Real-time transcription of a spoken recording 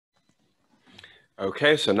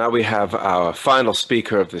Okay, so now we have our final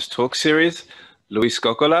speaker of this talk series,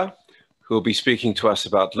 Scoccola, who will be speaking to us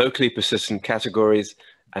about locally persistent categories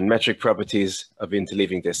and metric properties of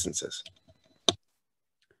interleaving distances.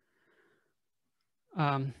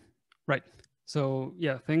 Right. So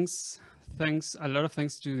yeah, thanks. A lot of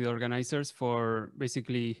thanks to the organizers for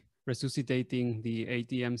basically resuscitating the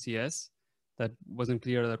ATMCS. That wasn't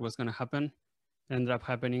clear that was going to happen. Ended up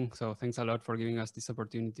happening. So thanks a lot for giving us this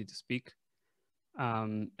opportunity to speak.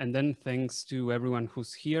 And then thanks to everyone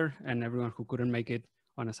who's here and everyone who couldn't make it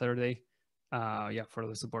on a Saturday. Yeah, for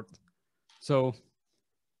the support. So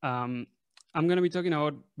I'm going to be talking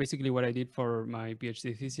about basically what I did for my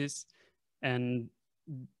PhD thesis. And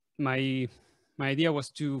my idea was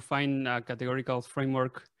to find a categorical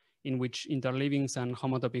framework in which interleavings and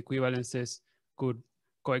homotopy equivalences could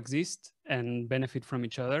coexist and benefit from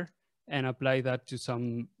each other, and apply that to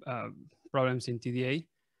some problems in TDA.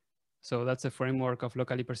 So that's a framework of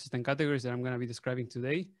locally persistent categories that I'm going to be describing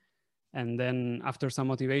today. And then after some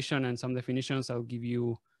motivation and some definitions, I'll give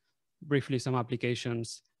you briefly some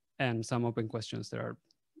applications and some open questions that are,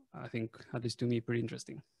 I think, at least to me, pretty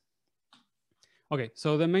interesting. Okay,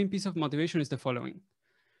 so the main piece of motivation is the following.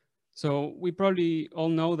 So we probably all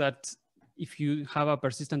know that if you have a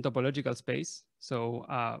persistent topological space, so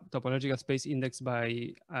topological space indexed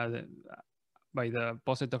by the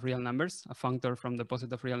poset of real numbers, a functor from the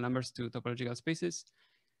poset of real numbers to topological spaces.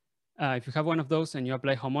 If you have one of those and you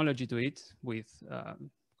apply homology to it with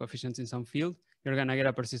coefficients in some field, you're going to get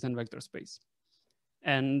a persistent vector space.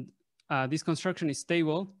 And this construction is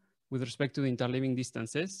stable with respect to the interleaving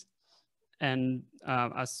distances. And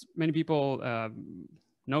as many people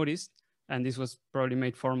noticed, and this was probably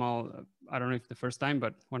made formal, I don't know if the first time,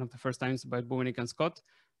 but one of the first times by Bubenic and Scott,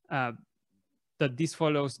 that this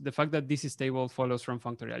follows, the fact that this is stable follows from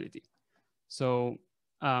functoriality. So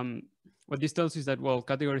what this tells you is that, well,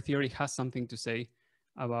 category theory has something to say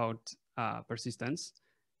about persistence.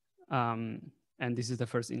 And this is the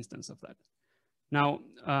first instance of that. Now,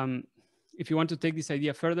 if you want to take this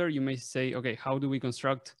idea further, you may say, okay, how do we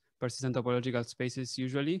construct persistent topological spaces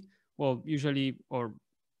usually? Well, usually, or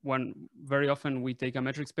very often we take a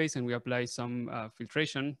metric space and we apply some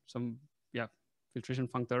filtration, filtration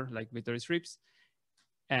functor like Vittori strips.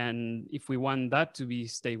 And if we want that to be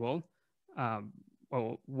stable,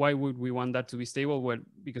 well, why would we want that to be stable? Well,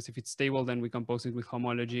 because if it's stable, then we compose it with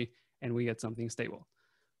homology and we get something stable.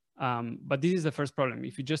 But this is the first problem.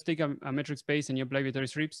 If you just take a metric space and you apply Vittori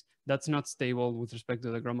strips, that's not stable with respect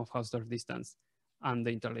to the Gromov-Hausdorff distance and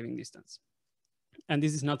the interleaving distance. And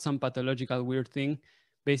this is not some pathological weird thing.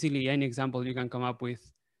 Basically, any example you can come up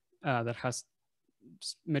with that has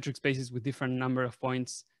metric spaces with different number of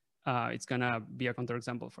points, it's gonna be a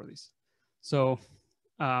counterexample for this. So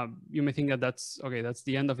you may think that that's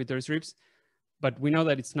the end of Vittori strips, but we know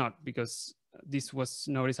that it's not, because this was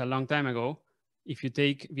noticed a long time ago. If you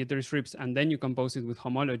take Vittori strips and then you compose it with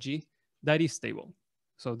homology, that is stable.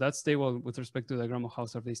 So that's stable with respect to the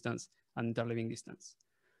Gromov-Hausdorff distance and interleaving distance.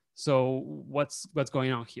 So what's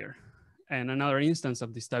going on here? And another instance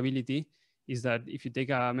of the stability is that if you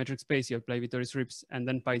take a metric space, you apply Vittori strips and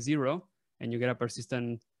then pi 0, and you get a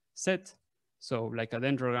persistent set, so like a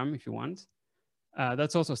dendrogram if you want,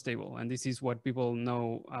 that's also stable. And this is what people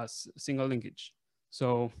know as single linkage.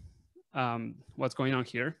 So what's going on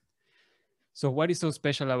here? So what is so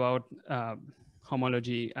special about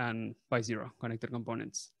homology and pi 0 connected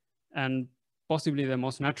components? And possibly the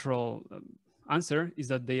most natural answer is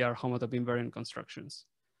that they are homotopy invariant constructions.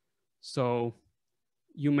 So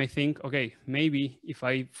you may think, okay, maybe if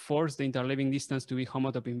I force the interleaving distance to be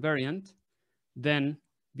homotopy invariant, then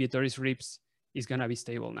Vittori strips is going to be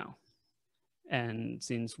stable now. And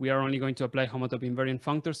since we are only going to apply homotopy invariant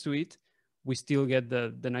functors to it, we still get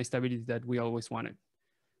the nice stability that we always wanted.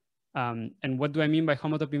 And what do I mean by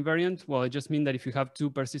homotopy invariant? Well, I just mean that if you have two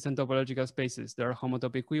persistent topological spaces that are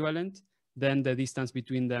homotopy equivalent, then the distance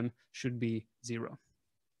between them should be 0.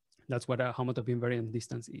 That's what a homotopy invariant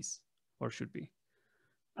distance is, or should be.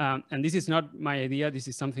 And this is not my idea. This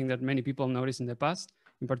is something that many people noticed in the past.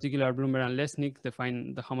 In particular, Bloomberg and Lesnick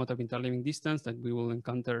define the homotopy interleaving distance that we will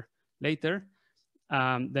encounter later.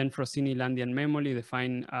 Then Frosini, Landi, and Memoli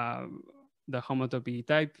define the homotopy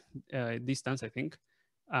type distance, I think,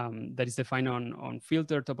 that is defined on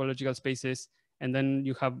filter topological spaces. And then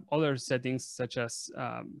you have other settings such as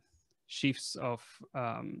shifts of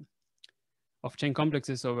chain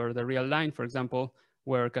complexes over the real line, for example,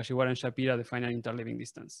 where Kashiwara and Shapira define an interleaving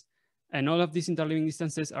distance. And all of these interleaving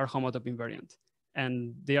distances are homotopy invariant.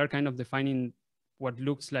 And they are kind of defining what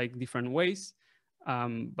looks like different ways,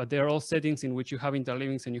 but they are all settings in which you have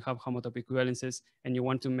interleavings and you have homotopy equivalences and you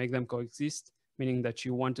want to make them coexist, meaning that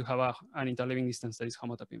you want to have an interleaving distance that is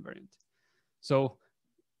homotopy invariant. So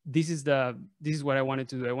this is what I wanted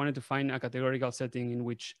to do. I wanted to find a categorical setting in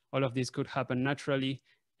which all of this could happen naturally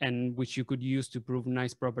and which you could use to prove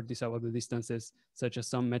nice properties about the distances, such as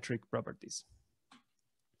some metric properties.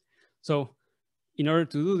 So in order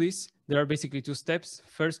to do this, there are basically two steps.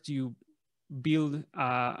 First, you build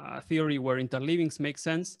a theory where interleavings make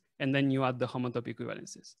sense, and then you add the homotopy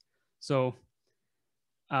equivalences. So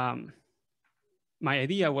my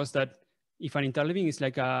idea was that if an interleaving is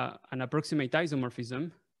like an approximate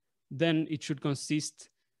isomorphism, then it should consist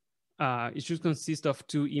of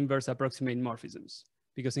two inverse approximate morphisms.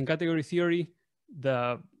 Because in category theory,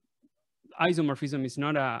 the isomorphism is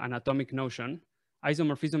not an atomic notion.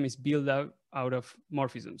 Isomorphism is built out of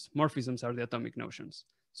morphisms. Morphisms are the atomic notions.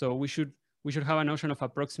 So we should have a notion of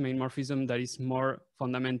approximate morphism that is more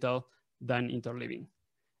fundamental than interleaving.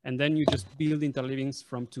 And then you just build interleavings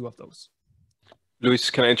from two of those. Luis,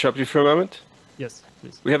 can I interrupt you for a moment? Yes,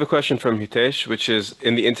 please. We have a question from Hitesh, which is,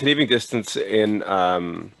 in the interleaving distance in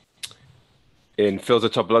filter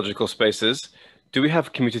topological spaces, do we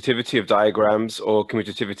have commutativity of diagrams or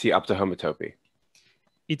commutativity up to homotopy?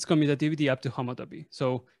 It's commutativity up to homotopy.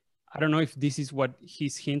 So I don't know if this is what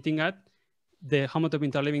he's hinting at. The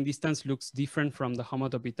homotopy interleaving distance looks different from the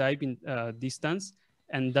homotopy type in distance,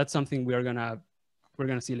 and that's something we're gonna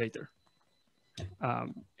see later.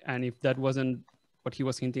 And if that wasn't what he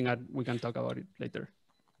was hinting at, we can talk about it later.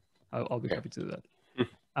 I'll be happy to do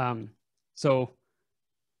that.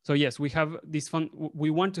 So yes, we have this we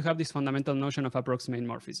want to have this fundamental notion of approximate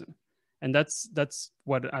morphism. And that's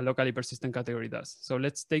what a locally persistent category does. So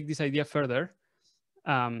let's take this idea further.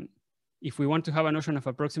 If we want to have a notion of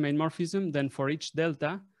approximate morphism, then for each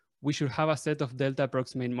delta, we should have a set of delta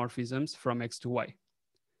approximate morphisms from X to Y.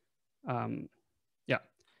 Yeah,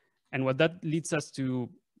 and what that leads us to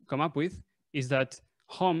come up with is that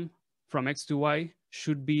hom from X to Y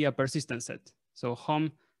should be a persistent set. So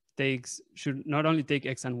hom should not only take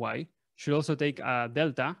X and Y, should also take a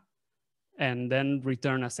delta and then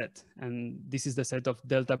return a set. And this is the set of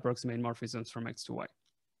delta approximate morphisms from X to Y.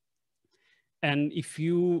 And if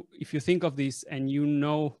you think of this and you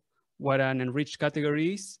know what an enriched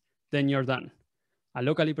category is, then you're done. A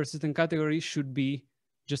locally persistent category should be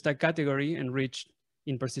just a category enriched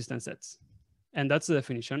in persistent sets. And that's the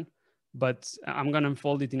definition, but I'm gonna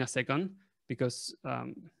unfold it in a second because,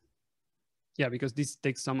 because this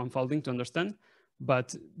takes some unfolding to understand.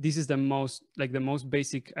 But this is the most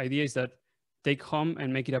basic idea is that take hom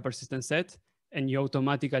and make it a persistent set, and you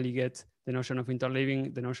automatically get the notion of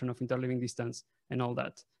interleaving, the notion of interleaving distance, and all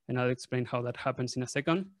that. And I'll explain how that happens in a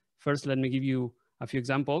second. First, let me give you a few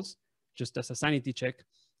examples, just as a sanity check.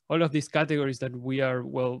 All of these categories that we are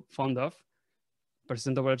well fond of,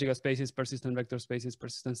 persistent topological spaces, persistent vector spaces,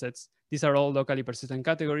 persistent sets, these are all locally persistent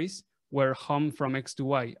categories where hom from X to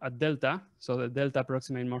Y at delta, so the delta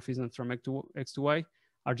approximate morphisms from X to Y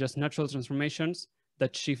are just natural transformations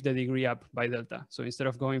that shift the degree up by delta. So instead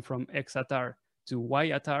of going from X at R to Y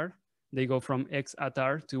at R, they go from X at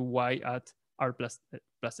R to Y at R plus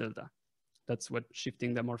delta. That's what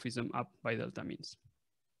shifting the morphism up by delta means,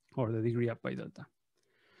 or the degree up by delta.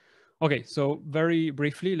 Okay, so very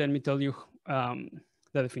briefly, let me tell you the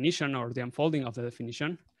definition or the unfolding of the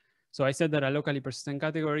definition. So I said that a locally persistent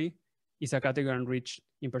category is a category enriched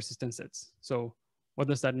in persistent sets. So what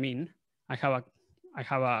does that mean? I have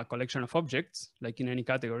a collection of objects, like in any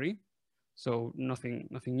category. So nothing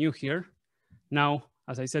new here. Now,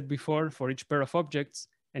 as I said before, for each pair of objects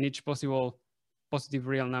and each possible positive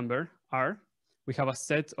real number, R, we have a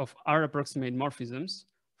set of R approximate morphisms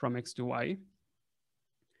from X to Y.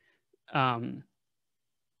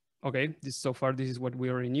 Okay, so far this is what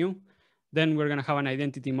we already knew. Then we're gonna have an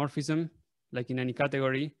identity morphism, like in any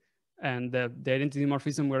category. And the identity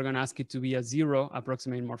morphism, we're gonna ask it to be a 0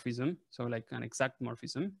 approximate morphism, so like an exact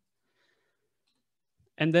morphism.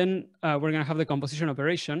 And then we're gonna have the composition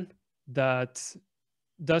operation that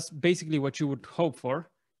does basically what you would hope for.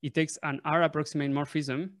 It takes an R approximate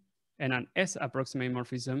morphism and an S approximate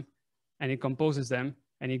morphism, and it composes them,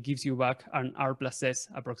 and it gives you back an R plus S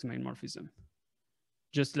approximate morphism.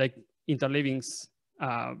 Just like interleavings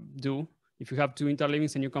do. If you have two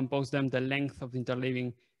interleavings and you compose them, the length of the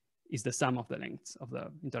interleaving is the sum of the lengths of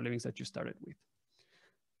the interleavings that you started with.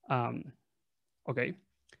 Okay,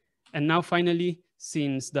 and now finally,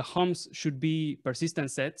 since the homs should be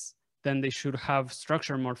persistent sets, then they should have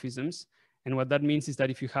structure morphisms. And what that means is that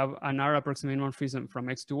if you have an R approximate morphism from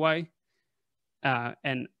X to Y,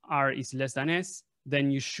 and R is less than S,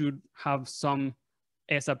 then you should have some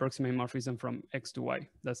S approximate morphism from X to Y.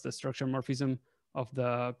 That's the structure morphism of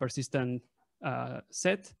the persistent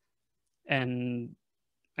set. And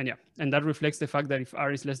yeah, and that reflects the fact that if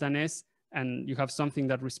R is less than S and you have something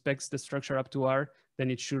that respects the structure up to R, then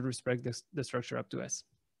it should respect the structure up to S.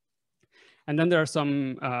 And then there are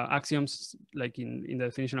some axioms, like in the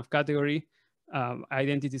definition of category.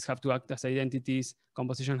 Identities have to act as identities,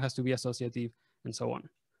 composition has to be associative, and so on.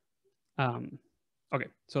 Okay,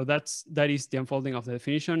 so that is the unfolding of the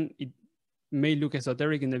definition. It may look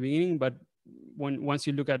esoteric in the beginning, but once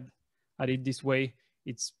you look at it this way,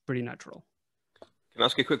 it's pretty natural. Can I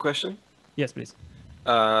ask you a quick question? Yes, please.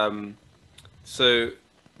 So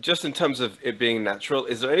just in terms of it being natural,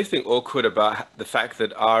 is there anything awkward about the fact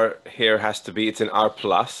that R here has to be, it's an R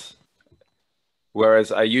plus?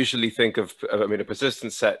 Whereas I usually think of, I mean, a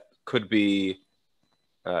persistent set could be,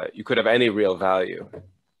 you could have any real value.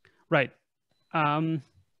 Right.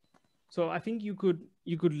 So I think you could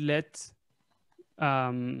let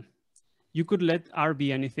R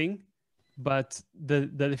be anything, but the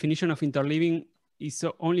definition of interleaving is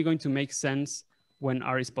only going to make sense when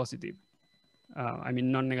R is positive. I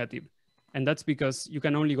mean, non-negative. And that's because you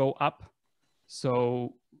can only go up.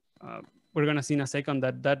 So we're going to see in a second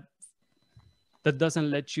that doesn't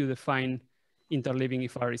let you define interleaving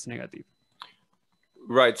if R is negative.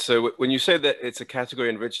 Right. So when you say that it's a category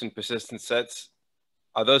enriched in persistent sets,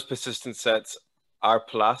 are those persistent sets R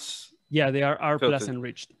plus? Yeah, they are R plus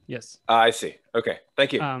enriched. Yes. I see. Okay.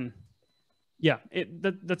 Thank you. Yeah,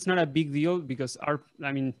 that's not a big deal because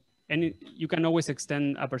you can always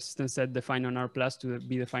extend a persistent set defined on R plus to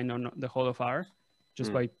be defined on the whole of R,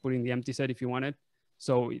 just by putting the empty set if you want it.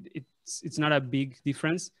 So it's not a big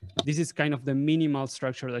difference. This is kind of the minimal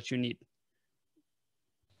structure that you need.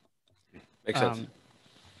 Makes sense.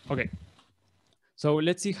 Okay. So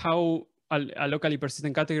let's see how a locally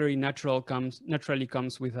persistent category naturally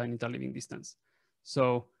comes with an interleaving distance.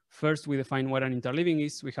 So first, we define what an interleaving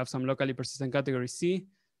is. We have some locally persistent category C,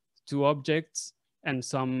 2 objects, and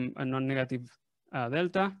some non-negative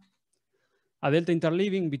delta. A delta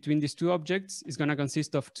interleaving between these 2 objects is going to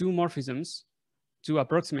consist of 2 morphisms, 2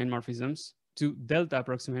 approximate morphisms, 2 delta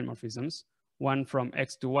approximate morphisms, one from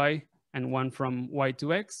X to Y and one from Y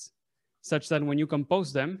to X, such that when you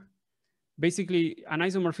compose them, basically an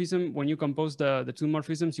isomorphism, when you compose the 2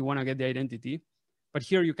 morphisms, you want to get the identity. But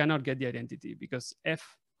here you cannot get the identity because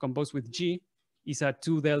F composed with G is a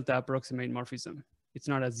 2 delta approximate morphism. It's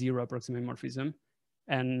not a 0 approximate morphism.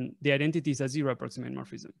 And the identity is a 0 approximate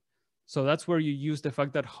morphism. So that's where you use the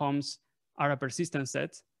fact that HOMs are a persistent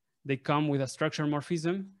set. They come with a structure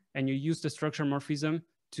morphism, and you use the structure morphism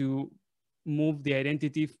to move the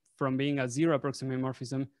identity from being a 0 approximate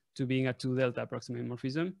morphism to being a 2 delta approximate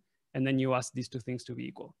morphism. And then you ask these 2 things to be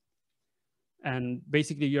equal. And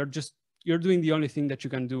basically, you're doing the only thing that you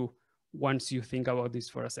can do once you think about this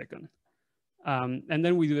for a second. And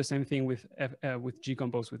then we do the same thing with G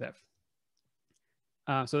composed with F.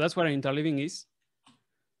 So that's what an interleaving is.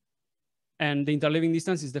 And the interleaving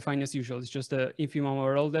distance is defined as usual. It's just the infimum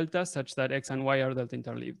overall delta such that X and Y are delta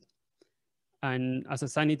interleaved. And as a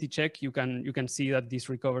sanity check, you can see that this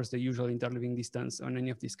recovers the usual interleaving distance on any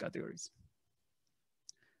of these categories.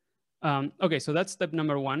 Okay, so that's step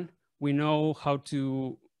number 1. We know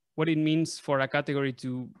what it means for a category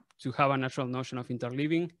to have a natural notion of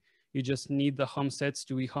interleaving. You just need the HOM sets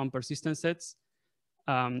to be HOM persistent sets.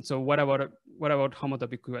 So what about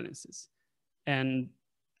homotopy equivalences? And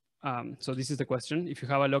so this is the question. If you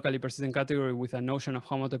have a locally persistent category with a notion of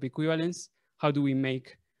homotopy equivalence, how do we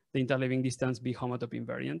make the interleaving distance be homotopy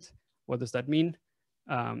invariant? What does that mean?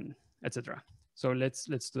 Etc. So let's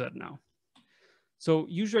do that now. So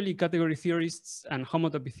usually category theorists and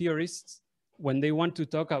homotopy theorists, when they want to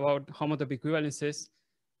talk about homotopy equivalences,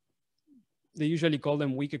 they usually call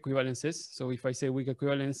them weak equivalences. So if I say weak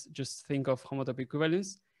equivalence, just think of homotopy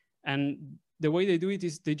equivalence. And the way they do it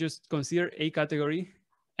is they just consider a category,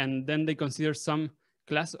 and then they consider some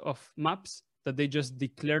class of maps that they just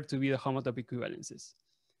declare to be the homotopy equivalences.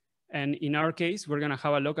 And in our case, we're going to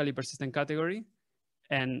have a locally persistent category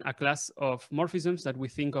and a class of morphisms that we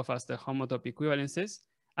think of as the homotopy equivalences.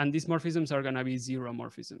 And these morphisms are going to be 0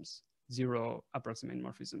 morphisms, 0 approximate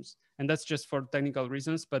morphisms. And that's just for technical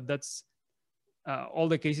reasons, but that's all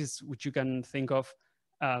the cases which you can think of.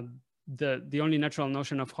 The only natural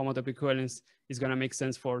notion of homotopy equivalence is going to make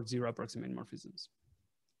sense for 0 approximate morphisms.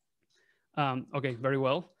 Okay, very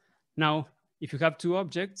well. Now, if you have 2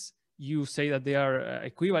 objects, you say that they are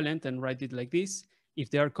equivalent and write it like this. If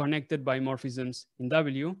they are connected by morphisms in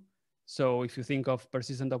W, so if you think of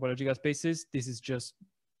persistent topological spaces, this is just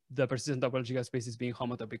the persistent topological spaces being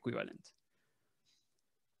homotopy equivalent.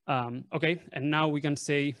 Okay, and now we can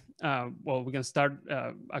say, well, we can start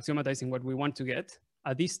axiomatizing what we want to get.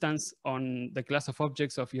 a distance on the class of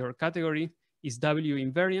objects of your category is W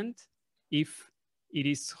invariant if it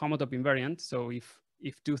is homotop invariant. So if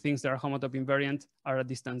two things that are homotop invariant are at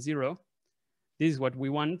distance 0, this is what we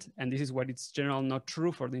want, and this is what it's generally not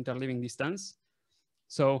true for the interleaving distance.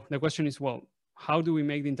 So the question is, well, how do we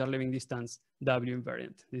make the interleaving distance W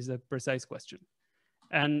invariant? This is a precise question.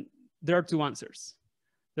 And there are two answers.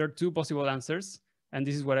 There are two possible answers, and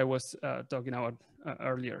this is what I was talking about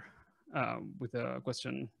earlier with the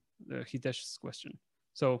question, the Hitesh's question.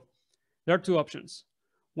 So there are two options.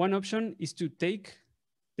 One option is to take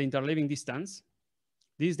the interleaving distance.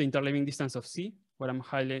 This is the interleaving distance of C, what I'm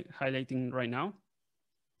highlighting right now.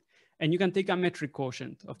 And you can take a metric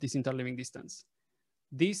quotient of this interleaving distance.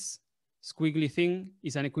 This squiggly thing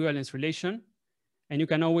is an equivalence relation, and you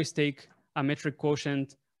can always take a metric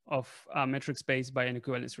quotient of a metric space by an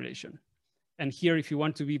equivalence relation. And here, if you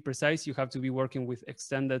want to be precise, you have to be working with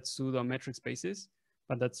extended pseudo metric spaces,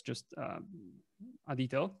 but that's just a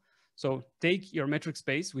detail. So take your metric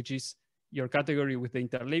space, which is your category with the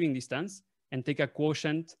interleaving distance, and take a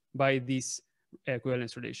quotient by this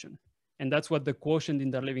equivalence relation. And that's what the quotient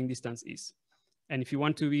interleaving distance is. And if you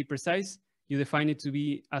want to be precise, you define it to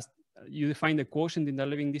be as you define the quotient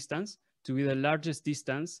interleaving distance to be the largest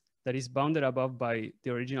distance that is bounded above by the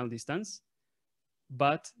original distance,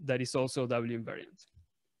 but that is also W invariant.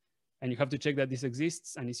 And you have to check that this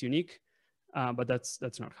exists and is unique, but that's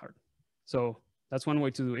not hard. So that's one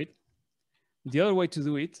way to do it. The other way to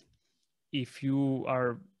do it, if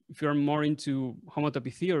you're more into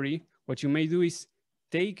homotopy theory, what you may do is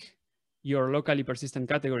take your locally persistent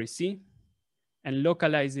category C and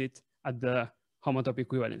localize it at the homotopy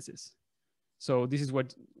equivalences. So this is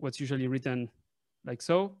what's usually written like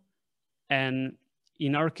so. And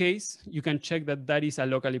in our case, you can check that that is a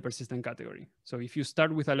locally persistent category. So if you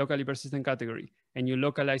start with a locally persistent category and you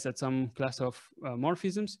localize at some class of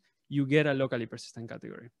morphisms, you get a locally persistent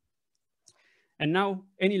category. And now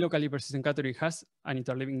any locally persistent category has an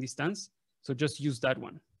interleaving distance. So just use that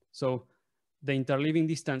one. So the interleaving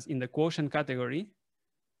distance in the quotient category,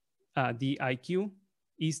 the IQ,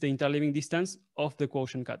 is the interleaving distance of the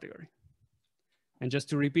quotient category. And just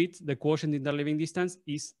to repeat, the quotient interleaving distance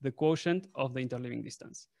is the quotient of the interleaving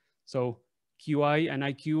distance. So QI and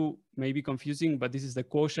IQ may be confusing, but this is the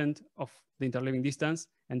quotient of the interleaving distance,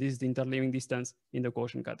 and this is the interleaving distance in the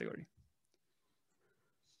quotient category.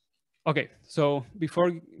 Okay, so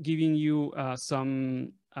before giving you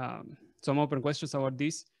some open questions about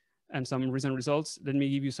this and some recent results, let me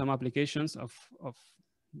give you some applications of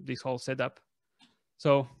this whole setup.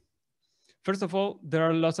 So first of all, there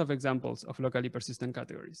are lots of examples of locally persistent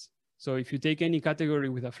categories. So if you take any category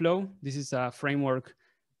with a flow, this is a framework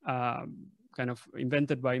kind of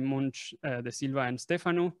invented by Munch, De Silva, and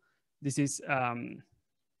Stefano. This is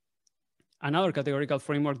another categorical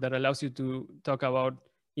framework that allows you to talk about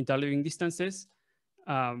interleaving distances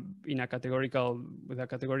with a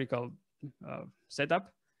categorical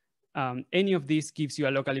setup. Any of these gives you a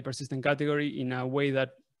locally persistent category in a way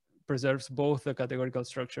that preserves both the categorical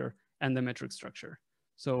structure and the metric structure.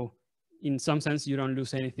 So in some sense, you don't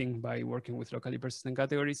lose anything by working with locally persistent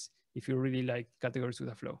categories if you really like categories with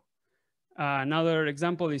a flow. Another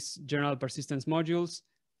example is general persistence modules.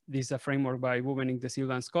 This is a framework by Bubenik, De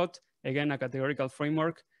Silva, and Scott. Again, a categorical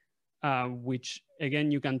framework, which again,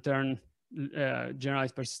 you can turn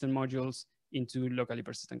generalized persistent modules into locally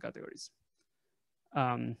persistent categories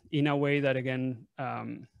in a way that, again,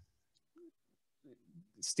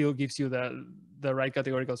 still gives you the right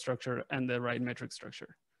categorical structure and the right metric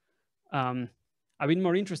structure. A bit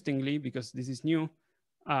more interestingly, because this is new,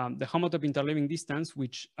 the homotop interleaving distance,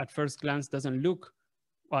 which at first glance doesn't look,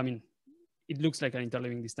 well, I mean, it looks like an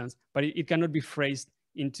interleaving distance, but it cannot be phrased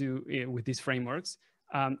into with these frameworks,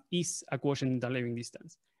 is a quotient interleaving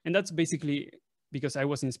distance. And that's basically because I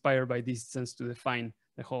was inspired by this distance to define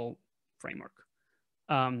the whole framework.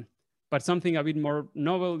 But something a bit more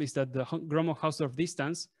novel is that the Gromov-Hausdorff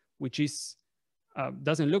distance, which is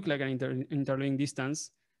doesn't look like an interleaving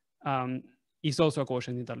distance, is also a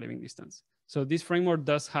quotient interleaving distance. So this framework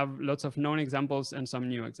does have lots of known examples and some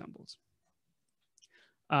new examples.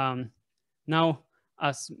 Now,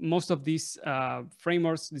 as most of these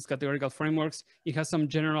frameworks, these categorical frameworks, it has some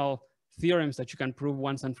general theorems that you can prove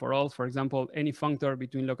once and for all. For example, any functor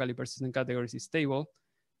between locally persistent categories is stable.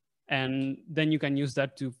 And then you can use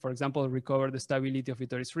that to, for example, recover the stability of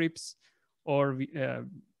Vittori's Rips, or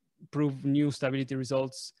prove new stability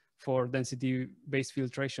results for density-based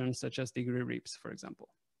filtration, such as degree Rips, for example.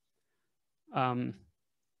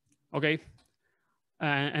 Okay.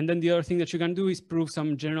 And then the other thing that you can do is prove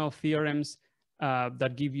some general theorems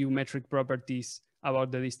that give you metric properties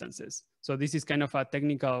about the distances. So this is kind of a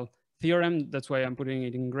technical theorem. That's why I'm putting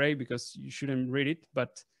it in gray, because you shouldn't read it.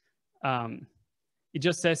 But it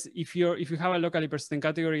just says if you have a locally persistent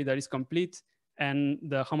category that is complete and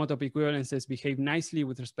the homotopy equivalences behave nicely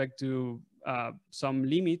with respect to some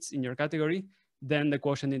limits in your category, then the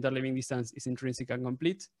quotient interleaving distance is intrinsic and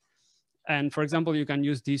complete. And for example, you can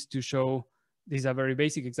use this to show, this is a very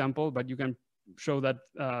basic example, but you can show that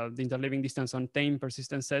the interleaving distance on tame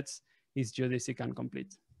persistent sets is geodesic and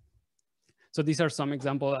complete. So these are some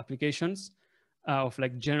example applications of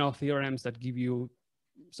like general theorems that give you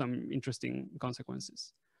some interesting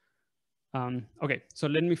consequences. Okay, so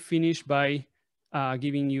let me finish by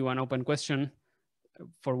giving you an open question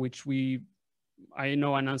for which I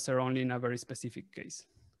know an answer only in a very specific case.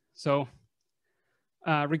 So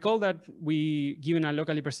recall that given a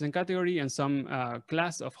locally persistent category and some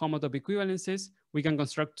class of homotopy equivalences, we can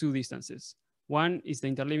construct two distances. One is the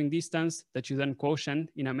interleaving distance that you then quotient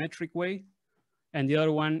in a metric way. And the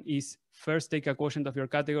other one is first take a quotient of your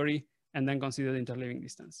category and then consider the interleaving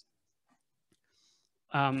distance.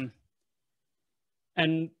 And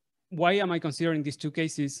why am I considering these two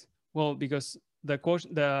cases? Well, because the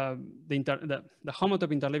homotopy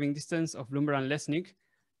interleaving distance of Bloomberg and Lesnick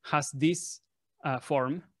has this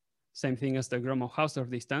form, same thing as the Gromov-Hausdorff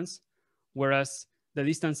distance, whereas the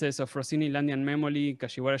distances of Rossini, Landi, and Memoli,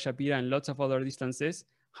 Kashiwara, Shapira, and lots of other distances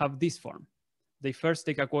have this form. They first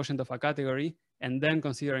take a quotient of a category and then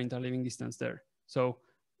consider interleaving distance there. So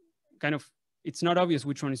kind of, it's not obvious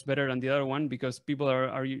which one is better than the other one because people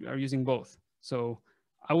are using both. So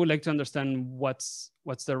I would like to understand what's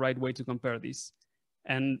the right way to compare these.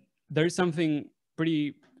 And there is something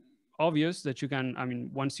pretty obvious that you can, I mean,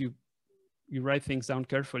 once you write things down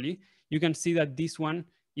carefully, you can see that this one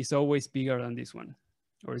is always bigger than this one,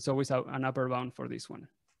 or it's always an upper bound for this one.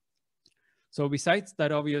 So besides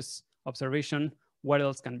that obvious observation, what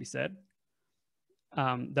else can be said?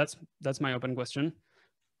 That's my open question.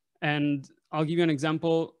 And I'll give you an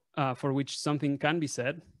example for which something can be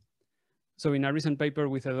said. So in a recent paper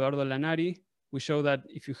with Eduardo Lanari, we show that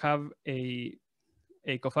if you have a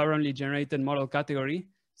covariantly generated model category,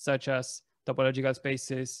 such as topological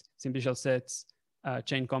spaces, simplicial sets,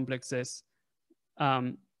 chain complexes,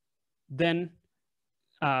 then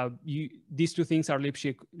these two things are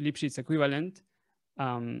Lipschitz equivalent.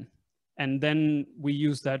 And then we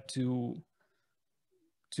use that to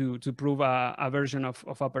prove a version of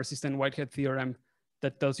a persistent Whitehead theorem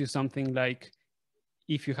that tells you something like,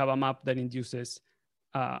 if you have a map that induces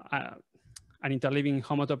an interleaving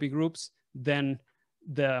homotopy groups, then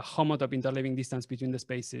the homotopy interleaving distance between the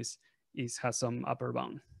spaces has some upper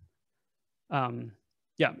bound.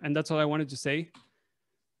 Yeah, and that's all I wanted to say.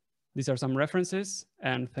 These are some references,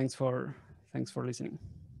 and thanks for listening.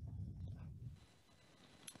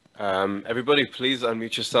 Everybody, please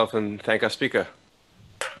unmute yourself and thank our speaker.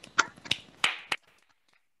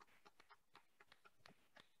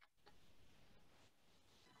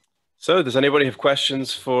 So does anybody have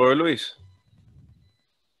questions for Luis?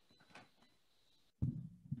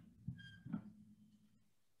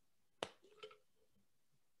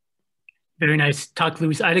 Very nice talk,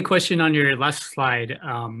 Luis. I had a question on your last slide.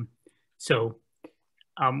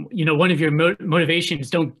 You know, one of your motivations,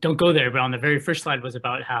 don't go there, but on the very first slide was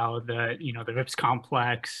about how the RIPS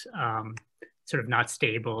complex sort of not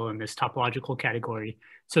stable in this topological category.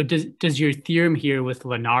 So does your theorem here with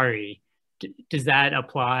Lanari, does that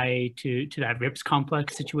apply to that RIPS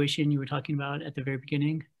complex situation you were talking about at the very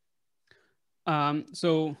beginning?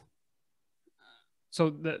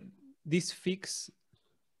 This fix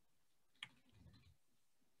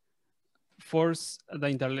force the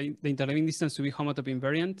interleaving distance to be homotopy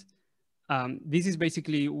invariant. This is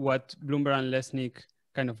basically what Bloomberg and Lesnick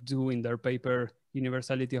kind of do in their paper,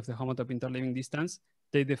 Universality of the Homotopy Interleaving Distance.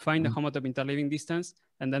 They define the homotopy interleaving distance,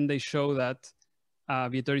 and then they show that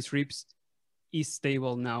Vietoris RIPS is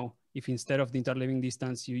stable now if instead of the interleaving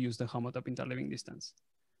distance, you use the homotopy interleaving distance.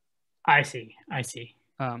 I see.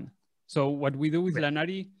 So what we do with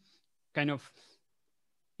Lanari kind of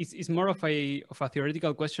is more of a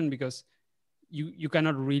theoretical question, because you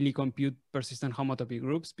cannot really compute persistent homotopy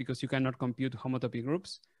groups because you cannot compute homotopy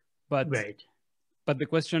groups. But the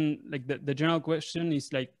question, like the general question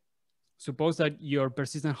is like, suppose that your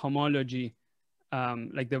persistent homology,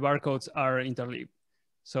 like the barcodes are interleaved.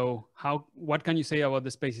 So what can you say about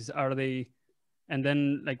the spaces? Are they, and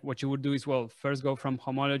then like what you would do is, well, first go from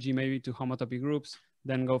homology maybe to homotopy groups,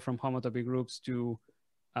 then go from homotopy groups to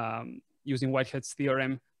using Whitehead's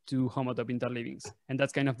theorem to homotopy interleavings. And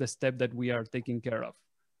that's kind of the step that we are taking care of.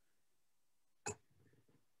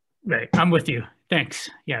 Right, I'm with you. Thanks.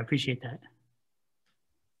 Yeah, I appreciate that.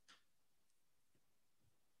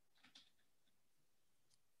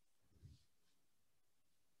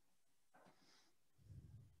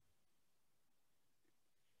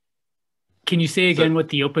 Can you say again what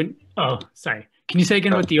the open? Oh, sorry. Can you say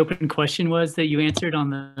again what the open question was that you answered on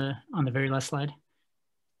the very last slide?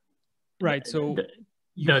 Right. So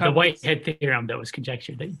the Whitehead theorem that was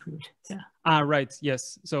conjectured that you proved. Yeah. Right.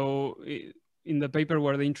 Yes. So in the paper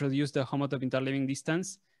where they introduced the homotopy interleaving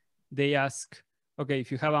distance, they ask, okay,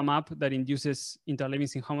 if you have a map that induces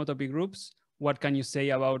interleavings in homotopy groups, what can you say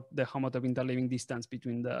about the homotopy interleaving distance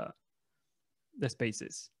between the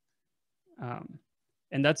spaces?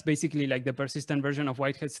 And that's basically like the persistent version of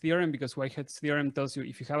Whitehead's theorem, because Whitehead's theorem tells you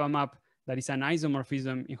if you have a map that is an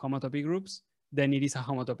isomorphism in homotopy groups, then it is a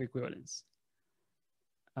homotopy equivalence.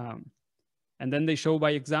 And then they show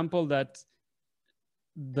by example that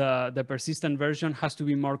the persistent version has to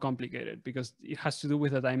be more complicated because it has to do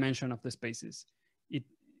with the dimension of the spaces.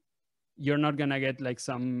 You're not gonna get like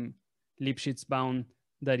some Lipschitz bound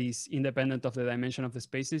that is independent of the dimension of the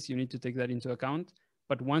spaces. You need to take that into account.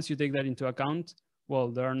 But once you take that into account, well,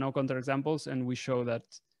 there are no counterexamples, and we show that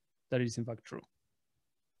that is in fact true.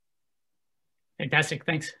 Fantastic,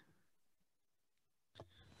 thanks.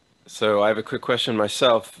 So I have a quick question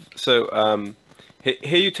myself. So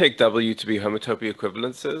here you take W to be homotopy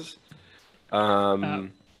equivalences.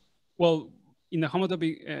 Well, in the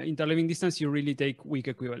homotopy interleaving distance, you really take weak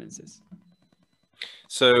equivalences.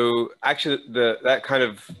 So actually, that kind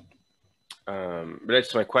of relates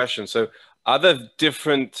to my question. So are there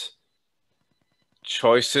different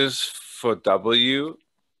choices for W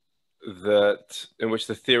in which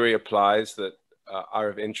the theory applies that are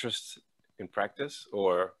of interest in practice,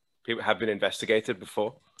 or people have been investigated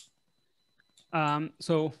before?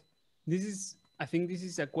 So I think this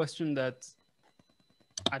is a question that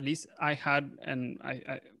at least I had, and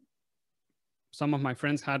some of my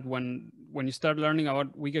friends had when you start learning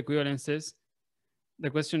about weak equivalences.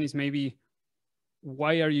 The question is maybe,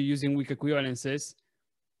 why are you using weak equivalences?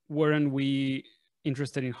 Weren't we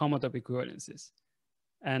interested in homotopy equivalences?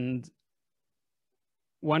 And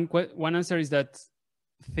one answer is that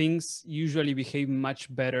things usually behave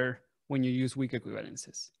much better when you use weak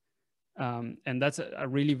equivalences. And that's a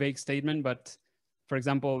really vague statement, but for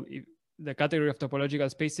example, if the category of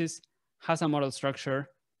topological spaces has a model structure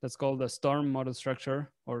that's called the Storm model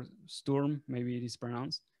structure, or Sturm, maybe it is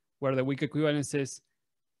pronounced, where the weak equivalences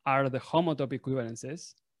are the homotopy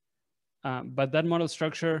equivalences. But that model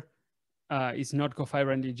structure is not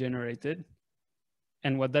cofibrantly generated.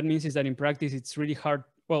 And what that means is that in practice, it's really hard.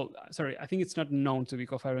 Well, sorry, I think it's not known to be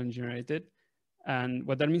cofibrantly generated. And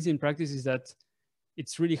what that means in practice is that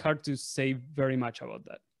it's really hard to say very much about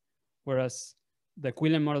that. Whereas the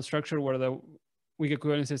Quillen model structure, where the weak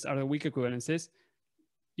equivalences are the weak equivalences,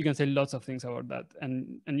 you can say lots of things about that.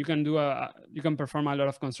 And you can you can perform a lot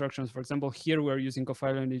of constructions. For example, here we're using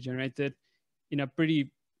cofibrantly generated in a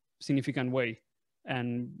pretty significant way.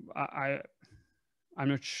 And I'm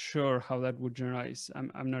not sure how that would generalize.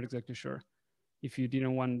 I'm not exactly sure if you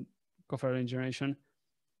didn't want cofibrant generation.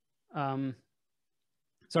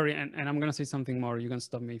 Sorry, and I'm gonna say something more. You can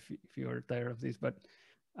stop me if you're tired of this. But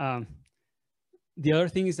the other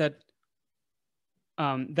thing is that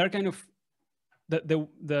they're kind of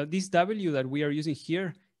this W that we are using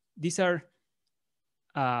here. These are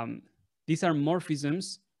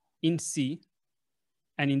morphisms in C,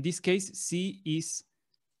 and in this case, C is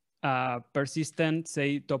persistent,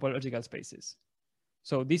 say, topological spaces.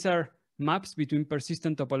 So these are maps between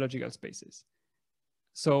persistent topological spaces.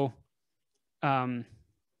 So a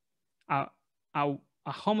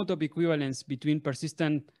homotopy equivalence between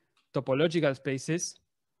persistent topological spaces,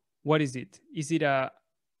 what is it? Is it a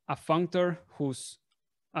functor whose,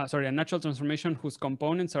 a natural transformation whose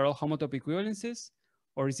components are all homotopy equivalences?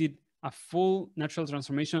 Or is it a full natural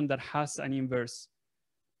transformation that has an inverse,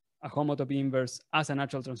 a homotopy inverse as a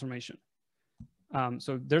natural transformation?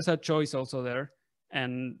 So there's a choice also there.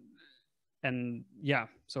 And yeah,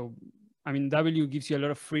 so I mean, W gives you a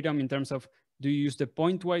lot of freedom in terms of, do you use the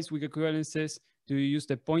pointwise weak equivalences? Do you use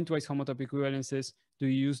the pointwise homotopy equivalences? Do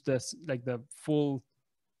you use this, like the full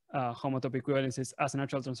homotopy equivalences as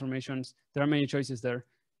natural transformations? There are many choices there.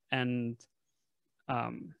 And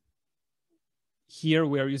here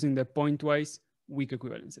we are using the pointwise weak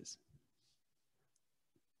equivalences.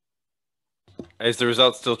 Is the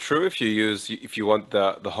result still true if you want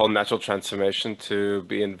the whole natural transformation to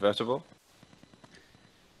be invertible?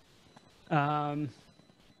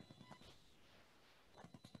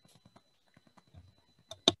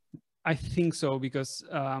 I think so, because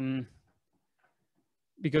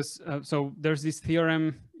so there's this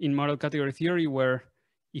theorem in model category theory where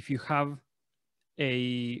if you have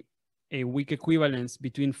a weak equivalence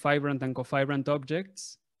between fibrant and cofibrant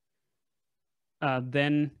objects,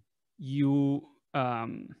 then you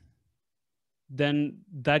then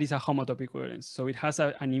that is a homotopy equivalence. So it has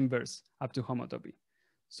an inverse up to homotopy.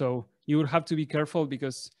 So you will have to be careful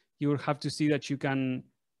because you will have to see that you can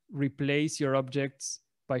replace your objects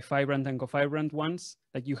by fibrant and cofibrant ones.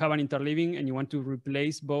 Like you have an interleaving and you want to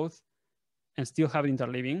replace both and still have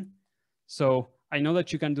interleaving. So I know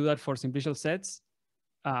that you can do that for simplicial sets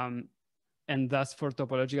and thus for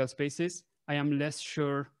topological spaces. I am less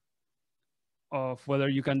sure of whether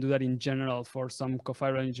you can do that in general for some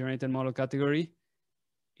cofibrantly generated model category.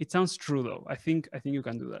 It sounds true though. I think you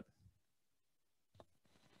can do that.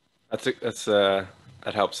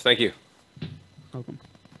 That helps. Thank you. Welcome.